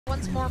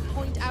once more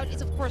point out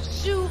is, of course,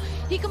 Shu.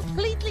 He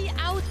completely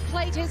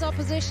outplayed his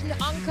opposition,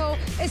 Anko,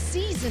 a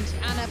seasoned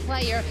Ana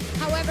player.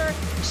 However,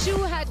 Shu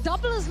had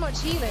double as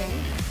much healing.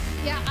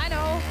 Yeah, I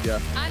know.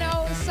 Yeah, I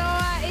know. So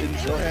it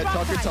Go was ahead, a rough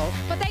talk your time. talk.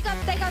 But they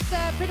got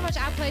pretty much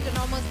outplayed in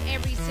almost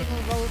every single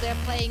role they're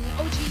playing.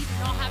 OG did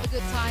not have a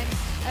good time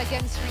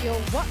against Rio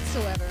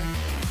whatsoever.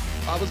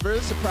 I was very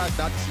surprised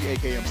not to see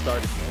AKM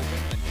started.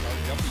 Open and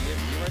charge up the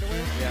EMP right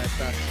away. Yeah, as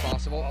fast as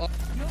possible. Oh,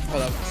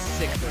 that was a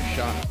sick first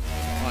shot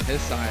on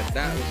his side.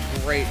 That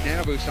was great.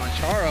 Nano boost on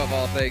Chara of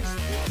all things.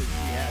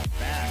 He had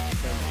back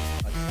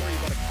because before you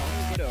got a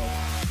counter widow.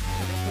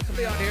 Put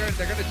somebody on here and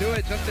they're gonna do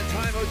it just in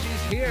time.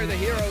 OG's here. The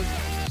heroes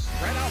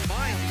spread out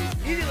mines.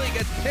 He immediately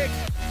gets picked.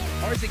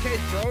 RZK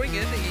throwing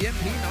in the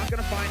EMP, not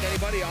gonna find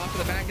anybody off of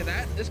the back of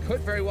that. This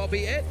could very well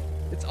be it.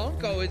 It's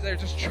Unko, they're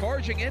just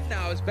charging in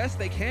now as best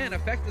they can.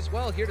 Effect as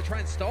well here to try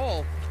and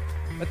stall.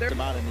 But they're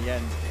out in the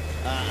end,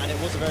 and it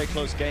was a very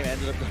close game. It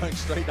ended up going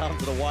straight down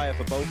to the wire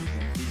for both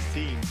of these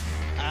teams.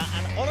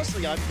 And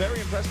honestly, I'm very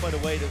impressed by the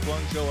way that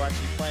Guangzhou are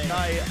actually playing.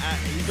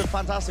 He's a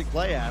fantastic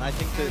player, and I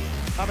think that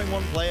having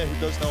one player who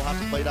does know how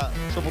to play that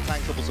triple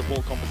tank, triple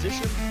support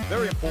composition,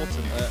 very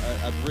important,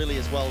 really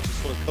as well,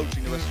 just sort of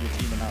coaching the rest of your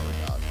team in that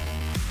regard.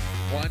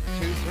 1,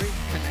 2, 3,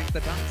 connect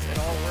the dots. It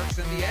all works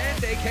in the end.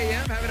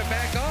 AKM having to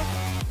back off.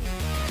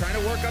 Trying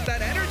to work up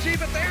that energy,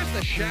 but there's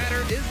the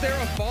shatter. Is there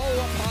a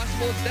follow-up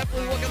possible? It's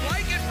definitely looking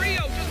like it.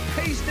 Rio just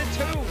pasted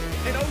 2,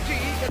 and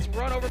OGE gets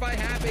run over by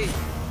Happy.